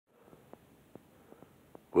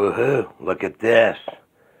Woohoo, look at this.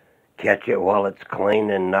 Catch it while it's clean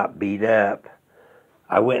and not beat up.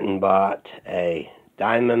 I went and bought a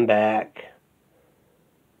Diamondback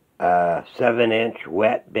 7-inch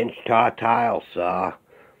wet bench top tile saw,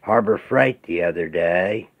 Harbor Freight, the other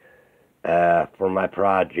day for my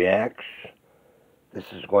projects. This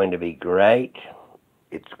is going to be great.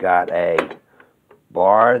 It's got a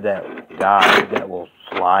bar guide that will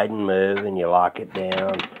slide and move, and you lock it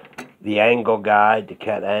down. The angle guide to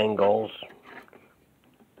cut angles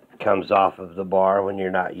comes off of the bar when you're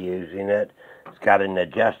not using it. It's got an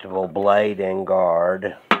adjustable blade and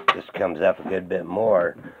guard. This comes up a good bit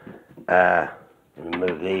more. Let me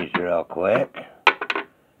move these real quick.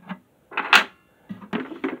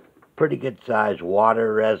 Pretty good size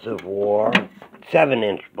water reservoir.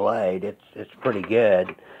 7-inch blade. It's pretty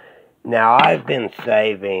good. Now I've been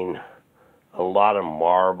saving a lot of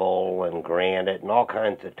marble and granite and all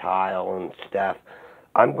kinds of tile and stuff.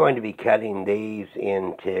 I'm going to be cutting these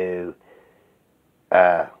into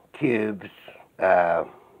cubes. At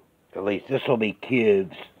least this will be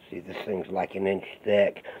cubes. See, this thing's like 1 inch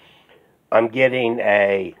thick. I'm getting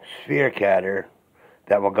a sphere cutter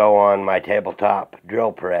that will go on my tabletop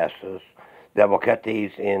drill presses that will cut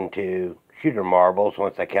these into shooter marbles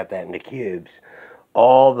once I cut that into cubes.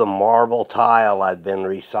 All the marble tile I've been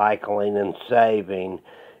recycling and saving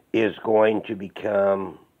is going to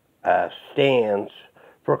become stands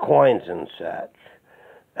for coins and such.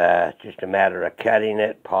 It's just a matter of cutting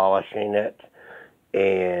it, polishing it,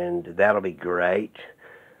 and that'll be great.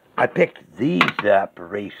 I picked these up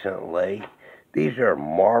recently. These are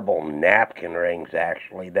marble napkin rings,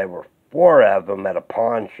 actually. There were 4 of them at a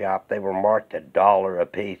pawn shop. They were marked $1 a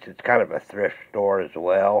piece. It's kind of a thrift store as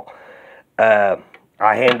well.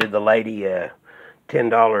 I handed the lady a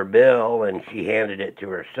 $10 bill, and she handed it to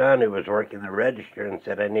her son who was working the register and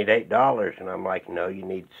said, "I need $8. And I'm like, "No, you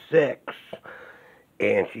need 6.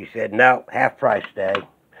 And she said, "No, half price day."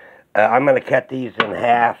 I'm going to cut these in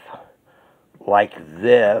half like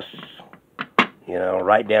this, you know,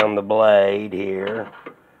 right down the blade here.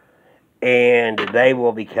 And they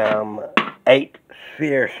will become 8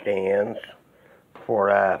 sphere stands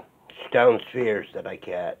for stone spheres that I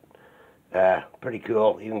cut. Pretty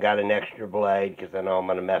cool. Even got an extra blade because I know I'm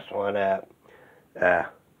going to mess one up.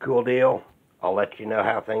 Cool deal. I'll let you know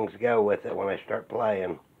how things go with it when I start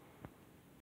playing.